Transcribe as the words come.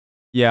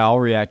Yeah, I'll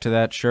react to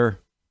that, sure.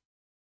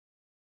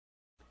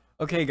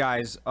 Okay,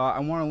 guys, I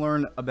want to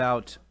learn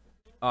about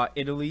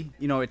Italy,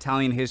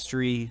 Italian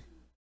history,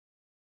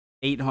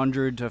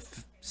 800 to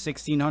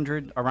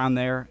 1600, around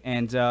there.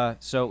 And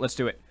so let's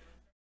do it.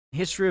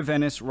 History of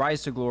Venice,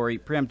 Rise to Glory,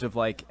 Preemptive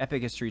Like,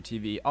 Epic History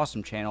TV,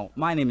 awesome channel.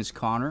 My name is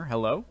Connor.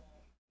 Hello.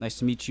 Nice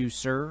to meet you,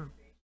 sir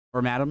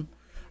or madam.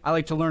 I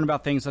like to learn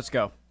about things. Let's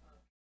go.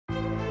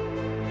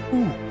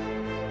 Ooh.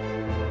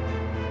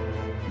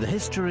 The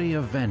history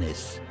of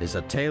Venice is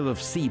a tale of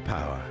sea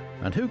power,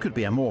 and who could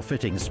be a more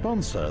fitting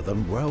sponsor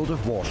than World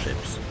of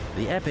Warships,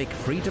 the epic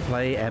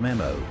free-to-play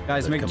MMO.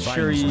 Guys, make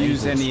sure you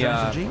use any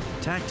strategy,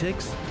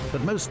 tactics,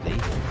 but mostly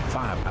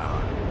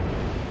firepower.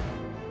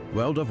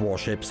 World of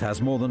Warships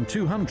has more than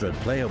 200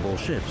 playable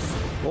ships,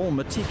 all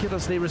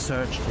meticulously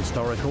researched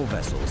historical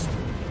vessels,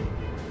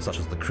 such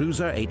as the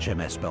cruiser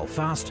HMS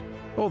Belfast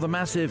or the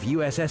massive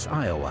USS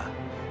Iowa.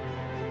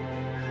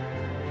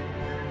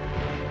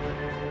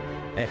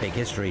 Epic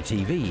History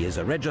TV is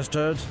a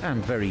registered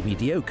and very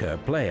mediocre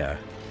player,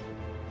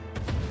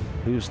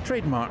 whose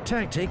trademark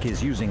tactic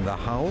is using the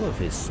hull of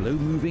his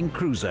slow-moving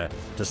cruiser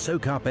to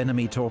soak up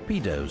enemy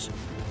torpedoes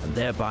and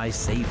thereby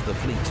save the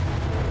fleet.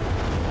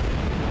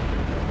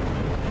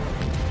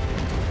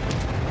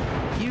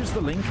 Use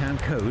the link and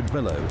code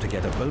below to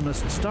get a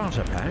bonus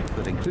starter pack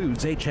that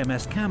includes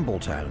HMS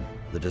Campbelltown,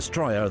 the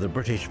destroyer the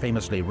British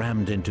famously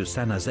rammed into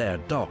Saint-Nazaire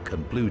dock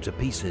and blew to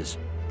pieces.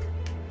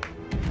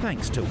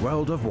 Thanks to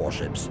World of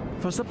Warships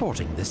for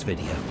supporting this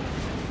video.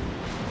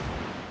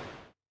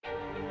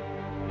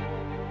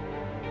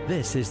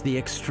 This is the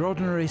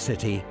extraordinary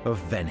city of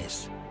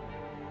Venice.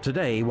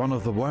 Today one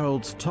of the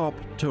world's top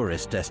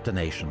tourist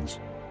destinations,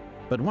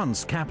 but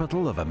once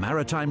capital of a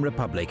maritime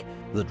republic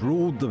that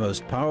ruled the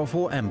most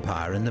powerful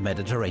empire in the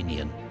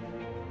Mediterranean.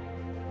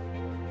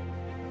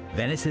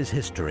 Venice's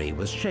history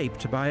was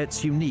shaped by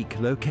its unique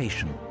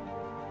location.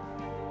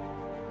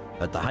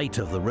 At the height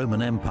of the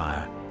Roman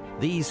Empire,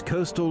 these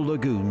coastal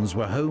lagoons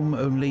were home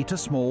only to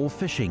small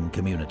fishing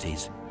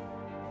communities.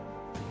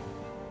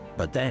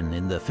 But then,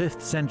 in the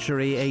 5th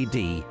century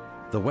AD,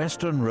 the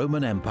Western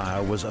Roman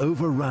Empire was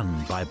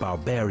overrun by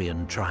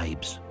barbarian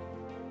tribes.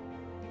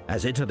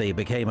 As Italy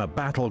became a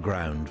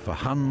battleground for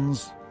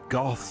Huns,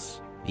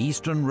 Goths,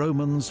 Eastern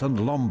Romans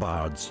and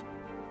Lombards,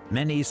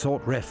 many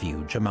sought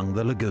refuge among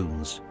the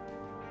lagoons.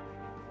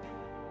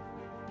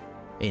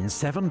 In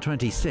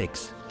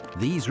 726,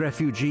 these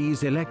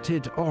refugees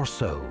elected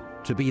Orso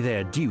to be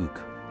their duke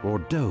or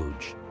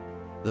doge,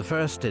 the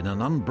first in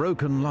an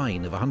unbroken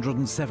line of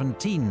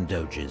 117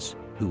 doges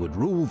who would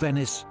rule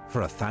Venice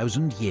for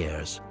 1,000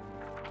 years.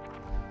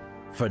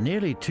 For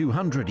nearly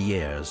 200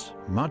 years,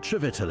 much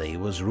of Italy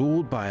was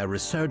ruled by a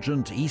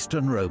resurgent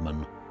Eastern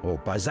Roman or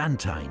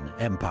Byzantine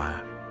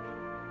Empire.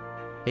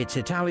 Its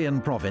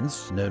Italian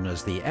province, known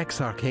as the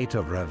Exarchate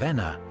of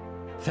Ravenna,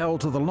 fell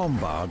to the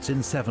Lombards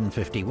in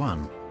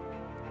 751.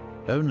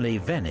 Only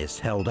Venice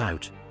held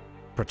out,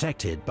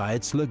 protected by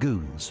its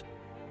lagoons.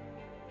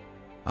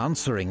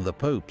 Answering the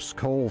Pope's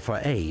call for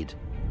aid,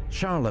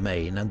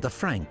 Charlemagne and the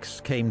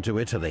Franks came to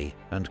Italy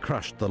and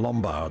crushed the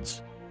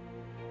Lombards.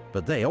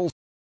 But they also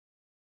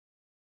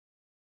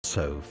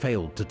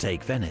failed to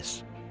take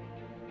Venice.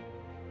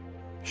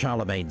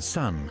 Charlemagne's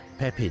son,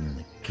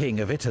 Pepin, King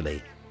of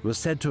Italy, was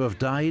said to have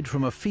died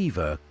from a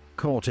fever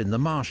caught in the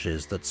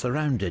marshes that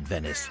surrounded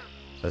Venice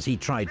as he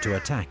tried to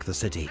attack the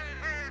city.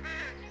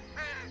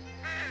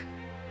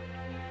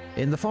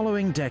 In the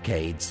following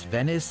decades,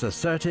 Venice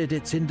asserted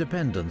its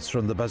independence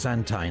from the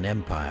Byzantine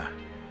Empire,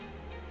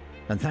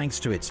 and thanks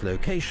to its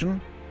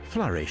location,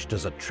 flourished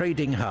as a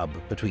trading hub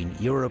between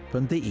Europe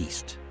and the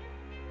East.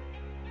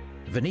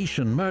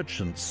 Venetian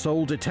merchants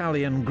sold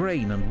Italian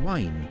grain and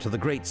wine to the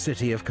great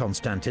city of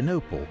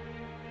Constantinople,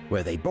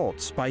 where they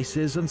bought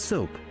spices and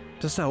silk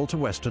to sell to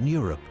Western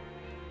Europe.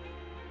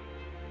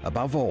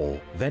 Above all,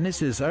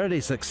 Venice's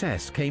early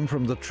success came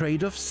from the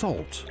trade of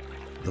salt,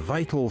 the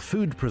vital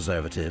food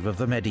preservative of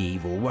the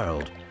medieval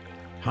world,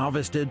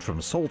 harvested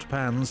from salt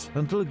pans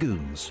and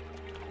lagoons.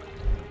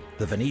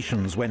 The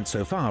Venetians went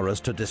so far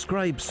as to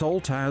describe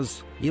salt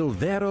as il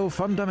vero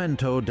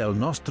fondamento del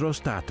nostro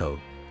Stato,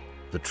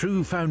 the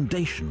true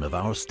foundation of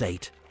our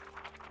state.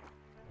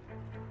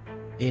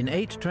 In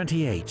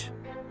 828,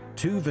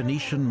 two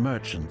Venetian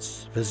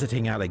merchants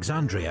visiting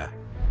Alexandria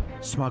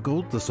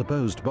smuggled the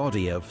supposed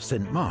body of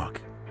St.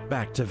 Mark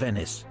back to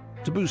Venice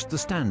to boost the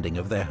standing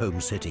of their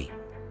home city.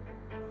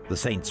 The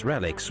saint's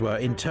relics were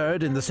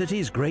interred in the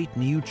city's great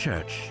new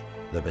church,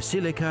 the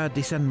Basilica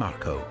di San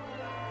Marco.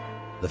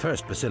 The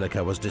first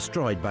basilica was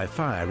destroyed by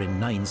fire in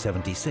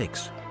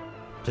 976.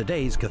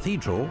 Today's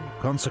cathedral,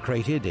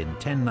 consecrated in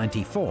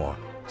 1094,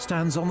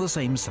 stands on the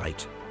same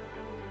site.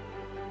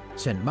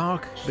 St.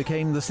 Mark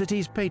became the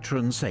city's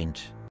patron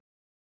saint.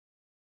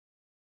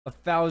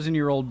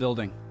 1,000-year-old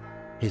building.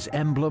 His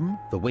emblem,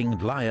 the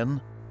winged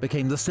lion,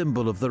 became the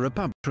symbol of the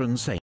Republican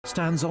saint,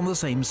 stands on the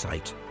same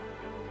site.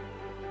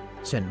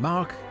 St.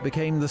 Mark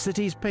became the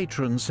city's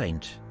patron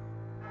saint.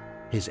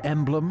 His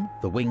emblem,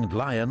 the winged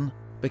lion,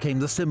 became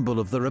the symbol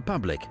of the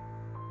Republic,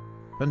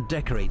 and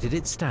decorated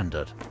its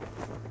standard.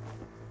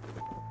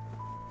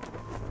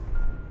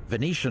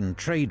 Venetian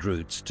trade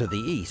routes to the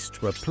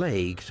east were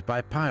plagued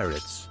by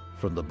pirates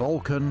from the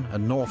Balkan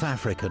and North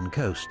African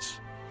coasts.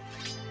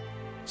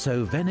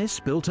 So Venice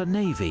built a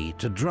navy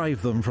to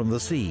drive them from the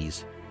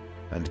seas,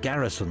 and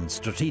garrisoned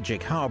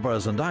strategic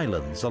harbours and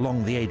islands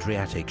along the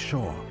Adriatic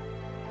shore.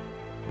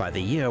 By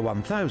the year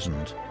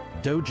 1000,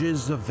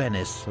 Doges of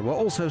Venice were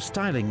also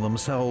styling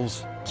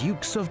themselves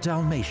Dukes of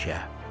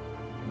Dalmatia.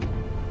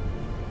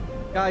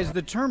 Guys,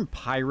 the term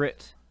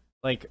pirate,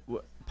 like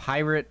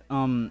pirate,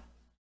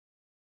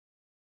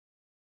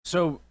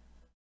 so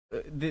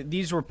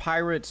these were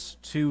pirates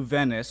to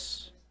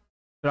Venice,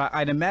 but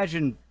I'd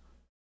imagine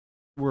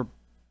were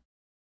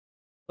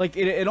like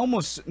it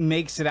almost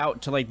makes it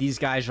out to like these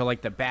guys are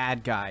like the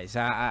bad guys.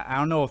 I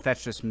don't know if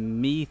that's just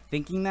me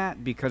thinking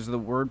that because of the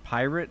word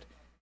pirate,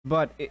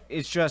 but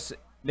it's just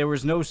there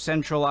was no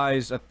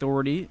centralized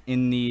authority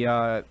in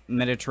the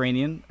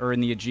Mediterranean or in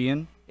the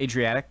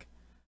Adriatic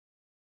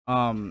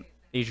and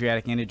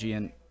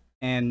Aegean,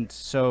 and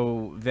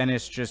so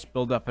Venice just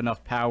built up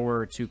enough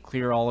power to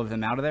clear all of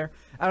them out of there.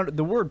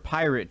 The word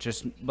pirate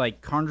just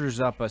like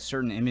conjures up a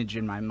certain image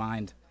in my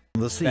mind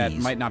The seas, that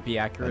might not be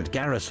accurate. And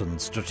garrisoned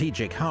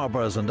strategic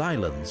harbours and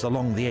islands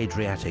along the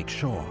Adriatic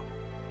shore.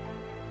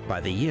 By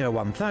the year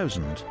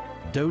 1000,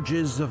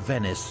 Doges of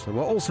Venice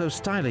were also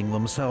styling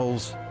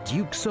themselves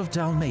Dukes of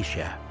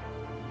Dalmatia.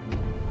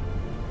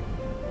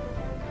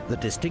 The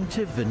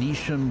distinctive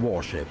Venetian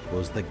warship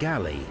was the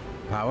galley,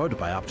 powered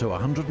by up to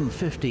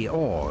 150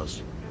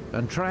 oars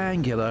and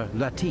triangular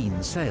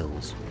lateen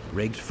sails,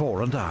 rigged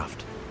fore and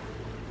aft.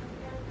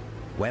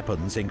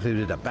 Weapons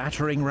included a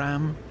battering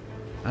ram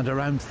and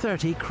around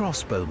 30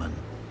 crossbowmen.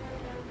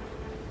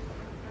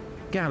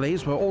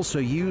 Galleys were also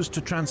used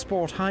to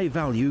transport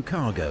high-value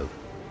cargo,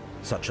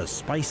 such as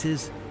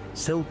spices,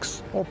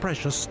 silks, or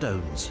precious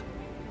stones.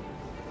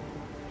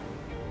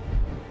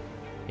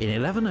 In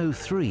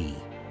 1103,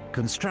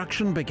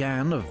 construction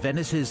began of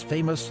Venice's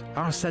famous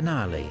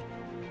Arsenale,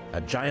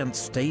 a giant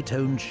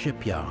state-owned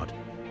shipyard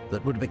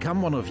that would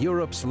become one of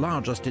Europe's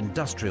largest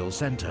industrial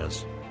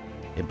centres,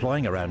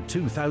 employing around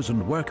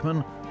 2,000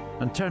 workmen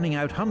and turning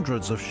out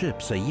hundreds of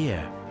ships a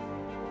year.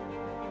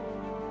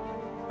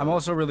 I'm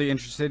also really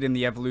interested in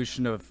the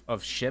evolution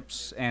of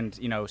ships and,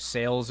 you know,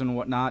 sails and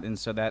whatnot, and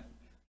so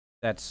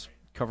that's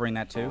covering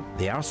that too.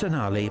 The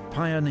Arsenale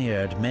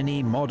pioneered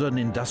many modern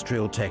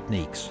industrial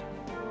techniques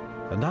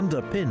and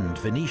underpinned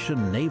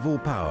Venetian naval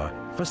power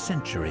for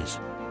centuries.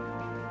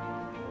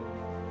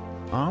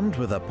 Armed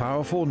with a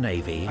powerful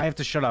navy, I have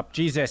to shut up,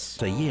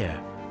 Jesus. A year.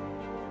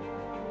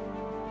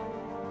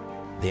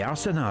 The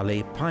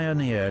Arsenale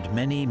pioneered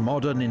many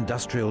modern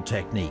industrial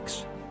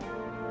techniques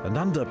and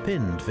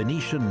underpinned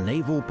Venetian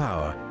naval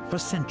power for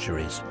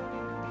centuries.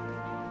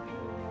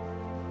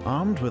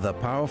 Armed with a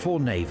powerful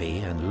navy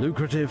and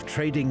lucrative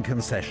trading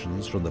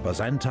concessions from the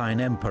Byzantine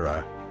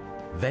Emperor,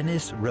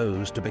 Venice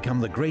rose to become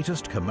the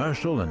greatest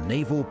commercial and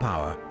naval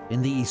power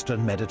in the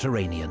Eastern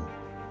Mediterranean.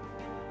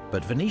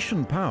 But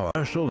Venetian power...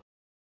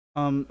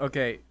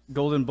 Okay,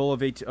 Golden Bull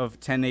of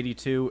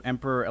 1082,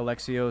 Emperor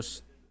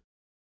Alexios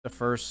I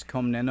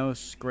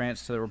Komnenos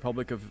grants to the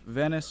Republic of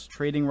Venice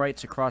trading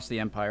rights across the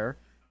empire,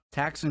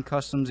 tax and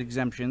customs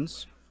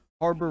exemptions,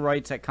 harbor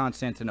rights at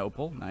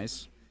Constantinople,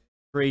 nice,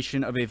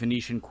 creation of a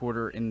Venetian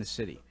quarter in the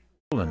city.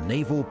 And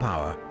naval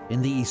power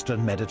in the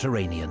Eastern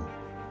Mediterranean.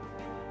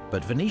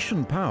 But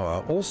Venetian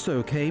power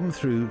also came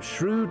through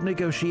shrewd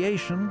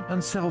negotiation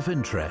and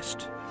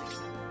self-interest.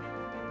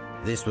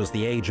 This was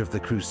the age of the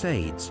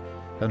Crusades,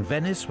 and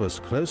Venice was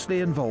closely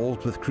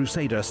involved with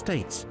Crusader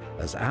states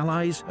as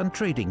allies and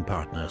trading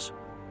partners.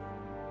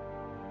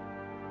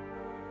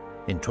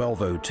 In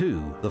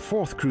 1202, the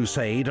Fourth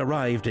Crusade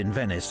arrived in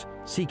Venice,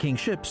 seeking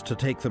ships to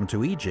take them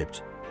to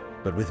Egypt,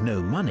 but with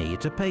no money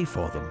to pay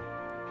for them.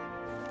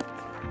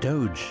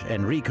 Doge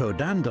Enrico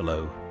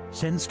Dandolo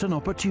sensed an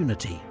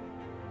opportunity.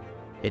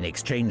 In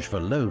exchange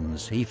for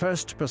loans, he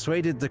first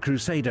persuaded the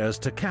Crusaders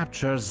to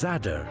capture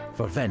Zadar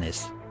for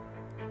Venice.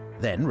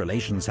 Then,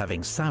 relations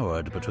having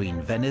soured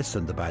between Venice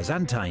and the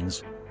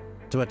Byzantines,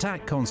 to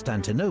attack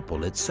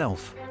Constantinople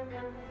itself.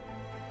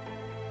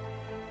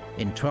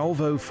 In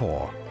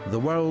 1204, the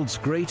world's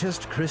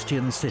greatest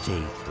Christian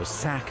city was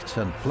sacked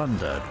and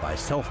plundered by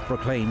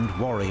self-proclaimed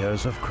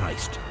warriors of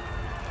Christ.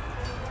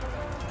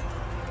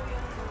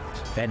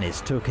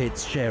 Venice took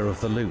its share of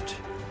the loot,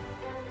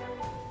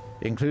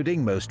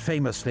 including most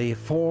famously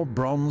 4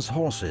 bronze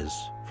horses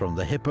from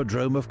the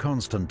Hippodrome of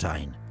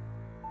Constantine,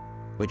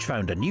 which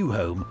found a new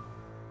home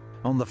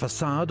on the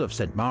facade of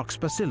St. Mark's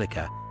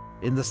Basilica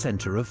in the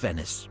center of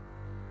Venice.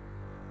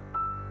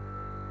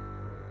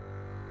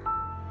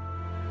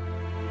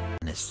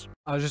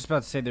 I was just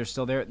about to say they're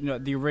still there. You know,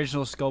 the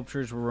original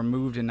sculptures were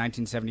removed in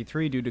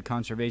 1973 due to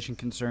conservation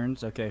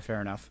concerns. Okay,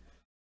 fair enough.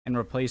 And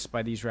replaced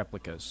by these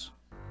replicas.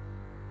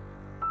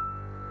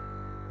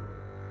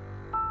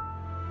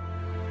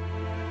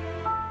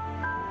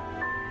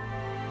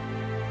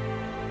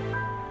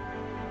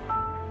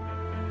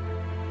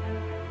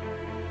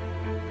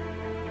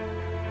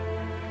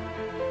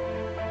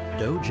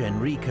 Doge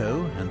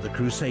Enrico and the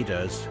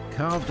Crusaders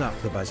carved up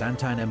the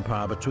Byzantine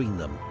Empire between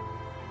them.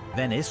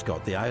 Venice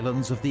got the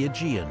islands of the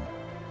Aegean,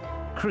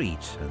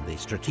 Crete and the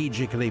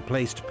strategically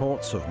placed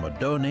ports of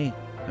Modone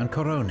and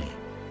Korone,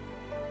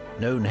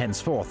 known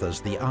henceforth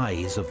as the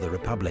Eyes of the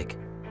Republic.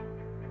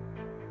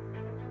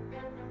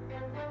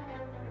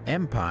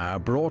 Empire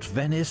brought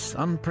Venice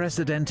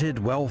unprecedented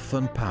wealth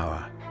and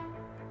power,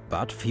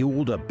 but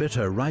fueled a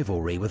bitter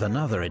rivalry with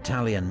another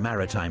Italian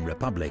maritime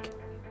republic,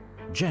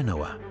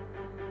 Genoa.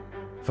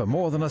 For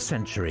more than a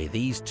century,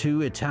 these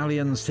two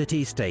Italian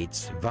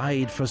city-states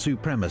vied for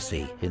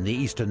supremacy in the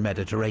eastern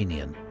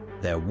Mediterranean,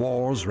 their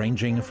wars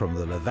ranging from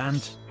the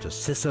Levant to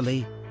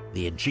Sicily,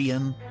 the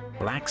Aegean,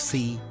 Black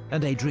Sea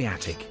and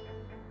Adriatic.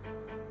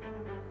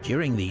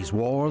 During these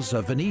wars,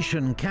 a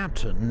Venetian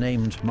captain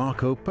named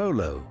Marco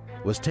Polo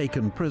was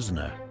taken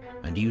prisoner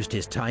and used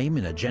his time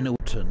in a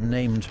Genoan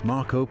named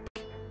Marco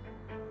Polo.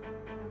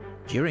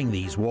 During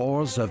these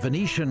wars, a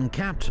Venetian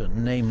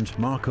captain named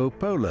Marco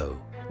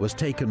Polo was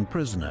taken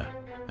prisoner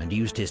and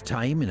used his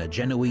time in a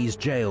Genoese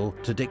jail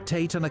to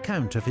dictate an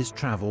account of his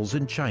travels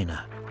in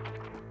China.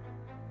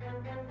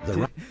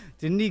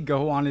 Didn't he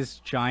go on his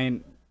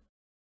giant,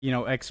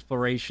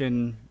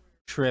 exploration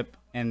trip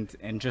and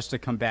just to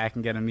come back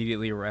and get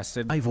immediately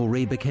arrested?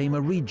 Rivalry became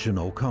a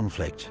regional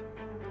conflict.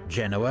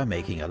 Genoa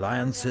making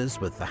alliances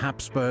with the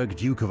Habsburg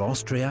Duke of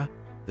Austria,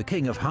 the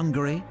King of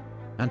Hungary,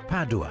 and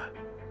Padua.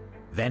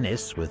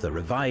 Venice with the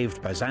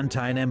revived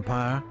Byzantine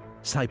Empire,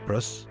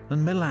 Cyprus,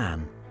 and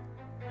Milan.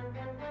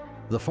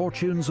 The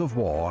fortunes of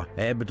war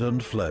ebbed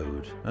and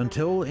flowed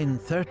until in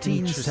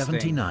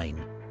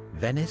 1379,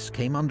 Venice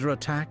came under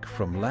attack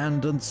from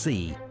land and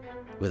sea,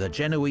 with a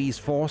Genoese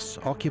force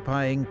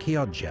occupying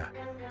Chioggia,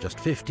 just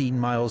 15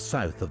 miles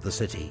south of the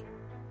city.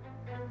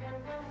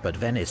 But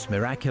Venice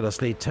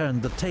miraculously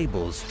turned the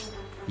tables,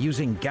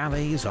 using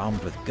galleys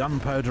armed with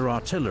gunpowder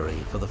artillery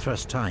for the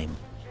first time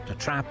to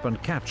trap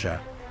and capture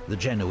the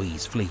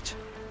Genoese fleet.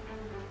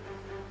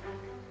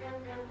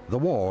 The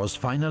wars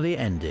finally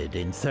ended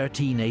in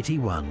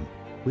 1381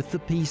 with the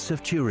Peace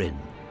of Turin.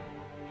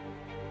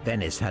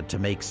 Venice had to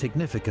make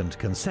significant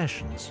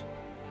concessions,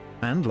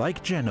 and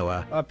like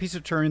Genoa... Peace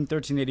of Turin,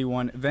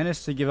 1381,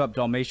 Venice to give up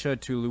Dalmatia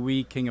to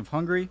Louis, King of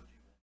Hungary,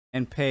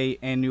 and pay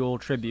annual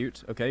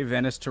tribute. Okay,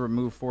 Venice to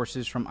remove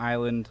forces from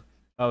island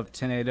of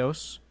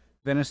Tenedos.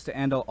 Venice to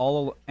end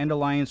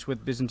alliance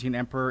with Byzantine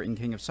Emperor and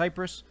King of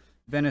Cyprus.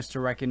 Venice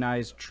to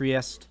recognize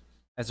Trieste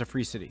as a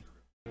free city.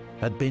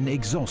 Had been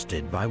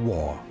exhausted by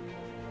war.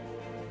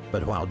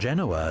 But while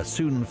Genoa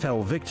soon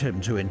fell victim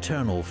to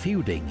internal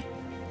feuding,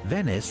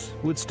 Venice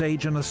would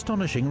stage an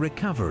astonishing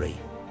recovery,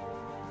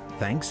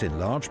 thanks in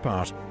large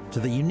part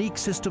to the unique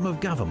system of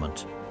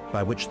government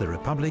by which the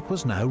Republic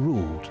was now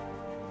ruled.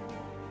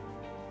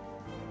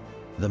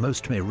 The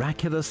most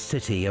miraculous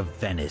city of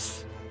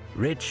Venice,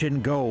 rich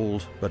in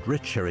gold but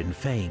richer in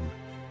fame,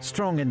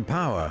 strong in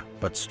power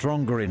but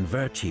stronger in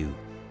virtue,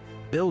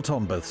 built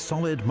on both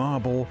solid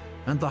marble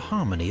and the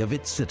harmony of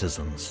its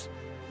citizens.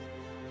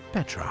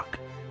 Petrarch.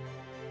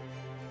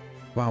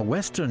 While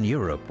Western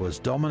Europe was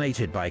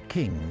dominated by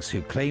kings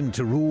who claimed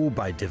to rule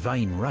by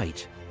divine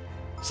right,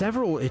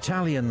 several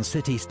Italian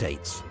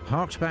city-states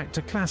harked back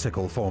to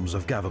classical forms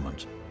of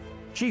government,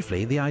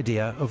 chiefly the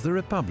idea of the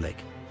Republic,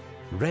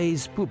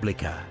 res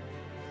publica,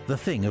 the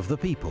thing of the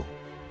people.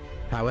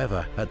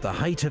 However, at the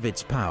height of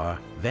its power,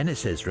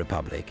 Venice's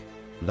Republic,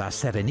 La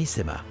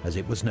Serenissima as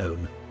it was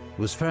known,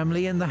 was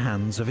firmly in the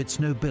hands of its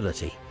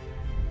nobility.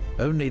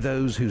 Only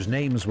those whose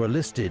names were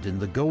listed in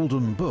the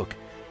Golden Book,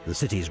 the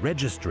city's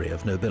registry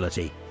of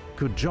nobility,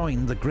 could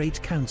join the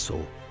Great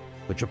Council,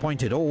 which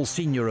appointed all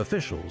senior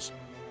officials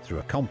through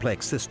a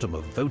complex system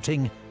of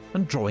voting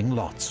and drawing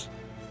lots.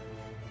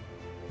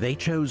 They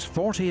chose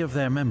 40 of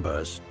their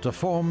members to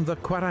form the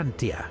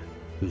Quarantia,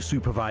 who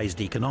supervised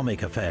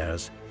economic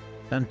affairs,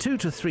 and 200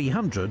 to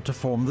 300 to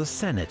form the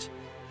Senate,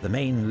 the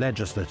main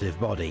legislative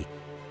body,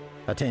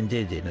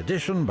 attended in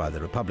addition by the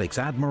Republic's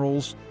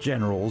admirals,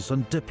 generals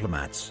and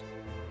diplomats.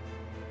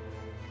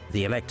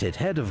 The elected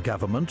head of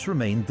government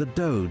remained the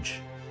Doge.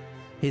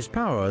 His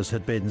powers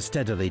had been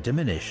steadily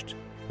diminished,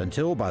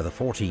 until by the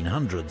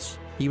 1400s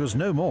he was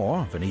no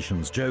more,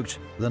 Venetians joked,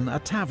 than a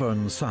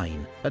tavern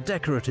sign, a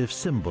decorative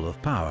symbol of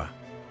power,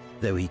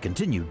 though he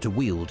continued to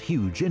wield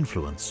huge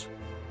influence.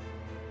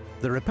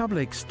 The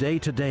Republic's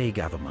day-to-day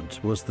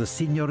government was the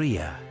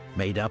Signoria,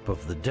 made up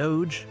of the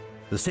Doge,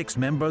 the 6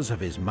 members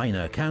of his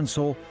minor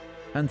council,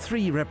 and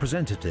 3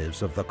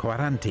 representatives of the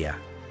Quarantia.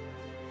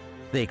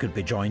 They could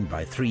be joined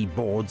by 3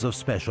 boards of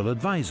special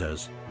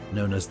advisors,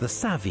 known as the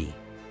Savi,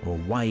 or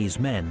wise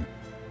men,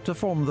 to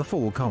form the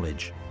full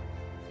college.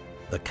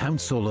 The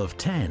Council of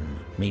 10,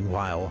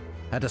 meanwhile,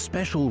 had a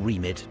special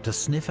remit to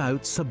sniff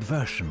out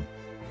subversion.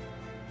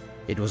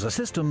 It was a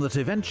system that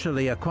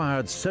eventually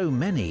acquired so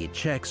many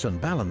checks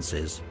and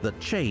balances that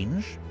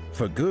change,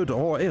 for good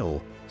or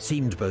ill,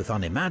 seemed both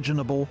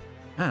unimaginable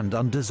and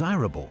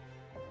undesirable.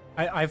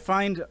 I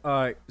find,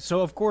 so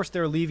of course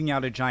they're leaving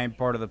out a giant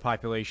part of the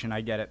population,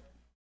 I get it.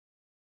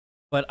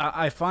 But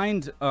I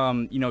find,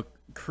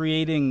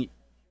 creating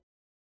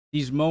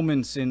these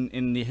moments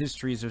in the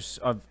histories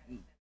of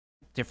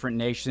different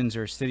nations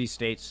or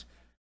city-states.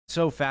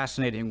 So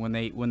fascinating when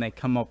they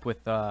come up with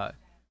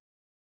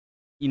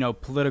you know,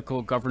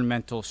 political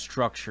governmental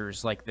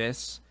structures like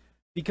this,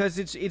 because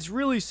it's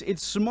really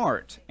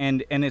smart,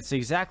 and it's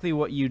exactly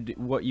what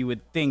you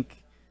would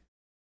think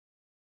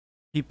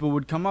people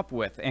would come up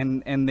with,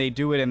 and they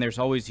do it, and there's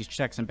always these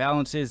checks and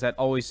balances that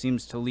always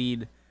seems to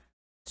lead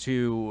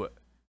to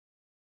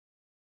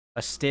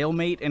a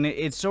stalemate, and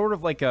it's sort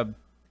of like a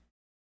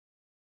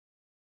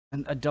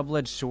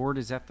double-edged sword.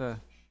 Is that the...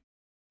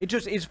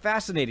 It's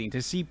fascinating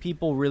to see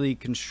people really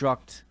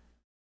construct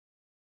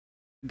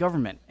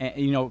government,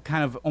 you know,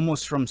 kind of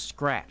almost from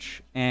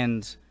scratch,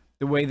 and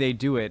the way they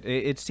do it,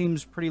 it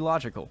seems pretty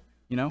logical,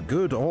 you know?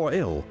 Good or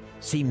ill,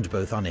 seemed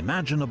both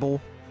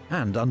unimaginable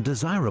and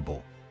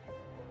undesirable.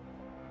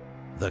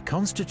 The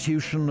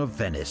Constitution of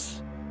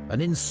Venice,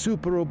 an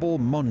insuperable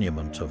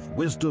monument of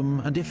wisdom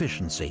and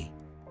efficiency.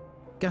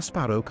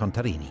 Gasparo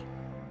Contarini.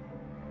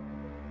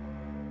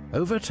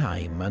 Over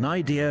time, an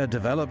idea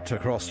developed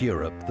across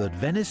Europe that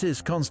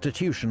Venice's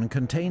constitution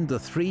contained the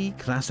three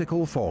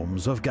classical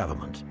forms of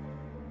government: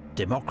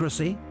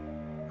 democracy,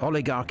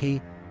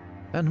 oligarchy,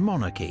 and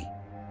monarchy,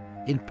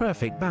 in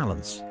perfect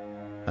balance,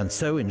 and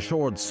so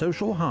ensured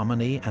social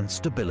harmony and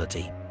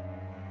stability.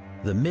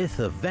 The myth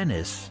of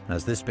Venice,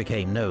 as this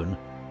became known,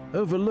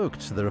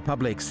 overlooked the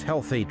Republic's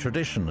healthy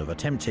tradition of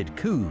attempted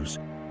coups,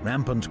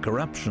 rampant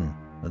corruption,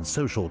 and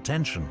social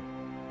tension.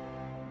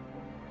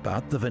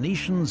 But the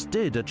Venetians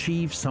did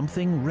achieve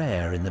something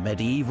rare in the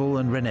medieval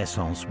and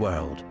Renaissance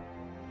world: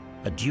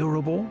 a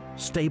durable,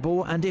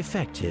 stable, and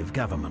effective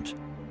government.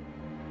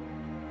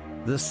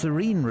 The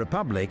Serene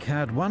Republic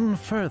had one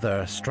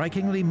further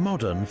strikingly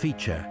modern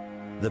feature: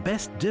 the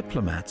best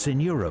diplomats in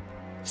Europe,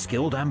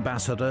 skilled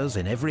ambassadors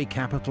in every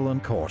capital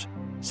and court,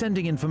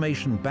 sending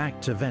information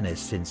back to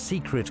Venice in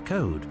secret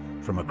code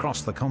from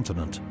across the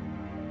continent.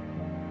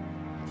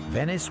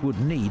 Venice would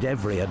need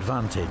every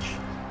advantage,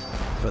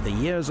 for the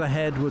years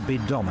ahead would be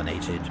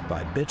dominated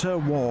by bitter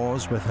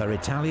wars with her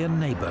Italian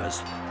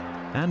neighbors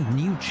and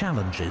new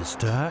challenges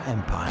to her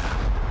empire.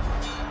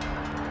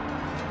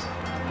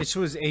 This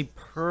was a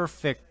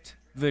perfect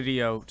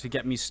video to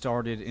get me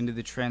started into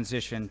the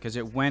transition, because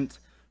it went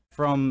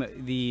from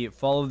the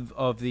fall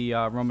of the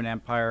Roman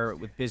Empire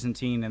with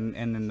Byzantine and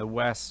in the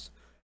West,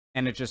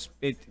 and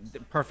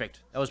perfect.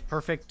 That was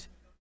perfect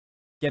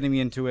getting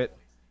me into it,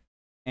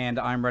 and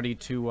I'm ready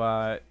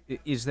to,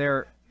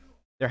 there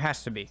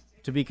has to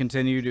be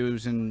continued. It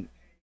was in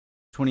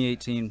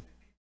 2018.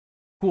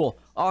 Cool.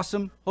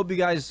 Awesome. Hope you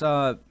guys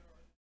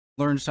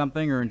learned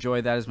something or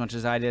enjoyed that as much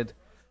as I did,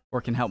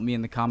 or can help me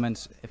in the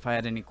comments if I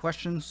had any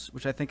questions,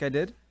 which I think I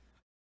did.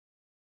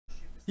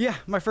 Yeah,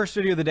 my first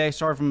video of the day.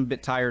 Sorry if I'm a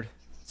bit tired.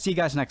 See you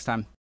guys next time.